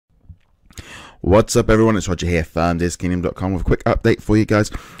What's up everyone, it's Roger here from DisKingdom.com with a quick update for you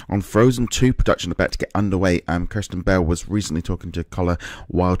guys on Frozen 2 production about to get underway. Kirsten Bell was recently talking to Collar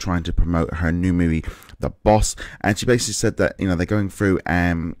while trying to promote her new movie, The Boss, and she basically said that, you know, they're going through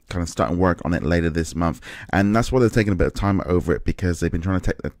and kind of starting work on it later this month, and that's why they're taking a bit of time over it, because they've been trying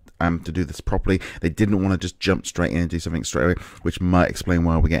to take the to do this properly. They didn't want to just jump straight in and do something straight away, which might explain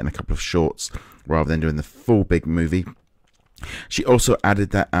why we're getting a couple of shorts rather than doing the full big movie. She also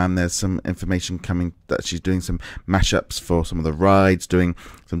added that there's some information coming that she's doing some mashups for some of the rides, doing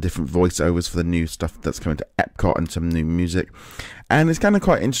some different voiceovers for the new stuff that's coming to Epcot and some new music. And it's kind of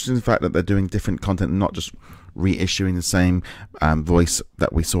quite interesting the fact that they're doing different content, not just reissuing the same voice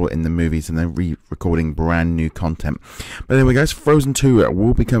that we saw in the movies, and they're re-recording brand new content. But anyway guys, Frozen 2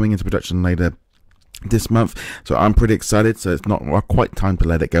 will be coming into production later this month, so I'm pretty excited, so it's not quite time to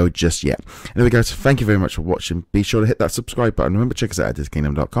let it go just yet. Anyway guys, thank you very much for watching. Be sure to hit that subscribe button. Remember, check us out at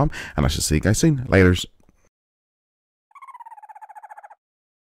DisKingdom.com, and I shall see you guys soon. Laters.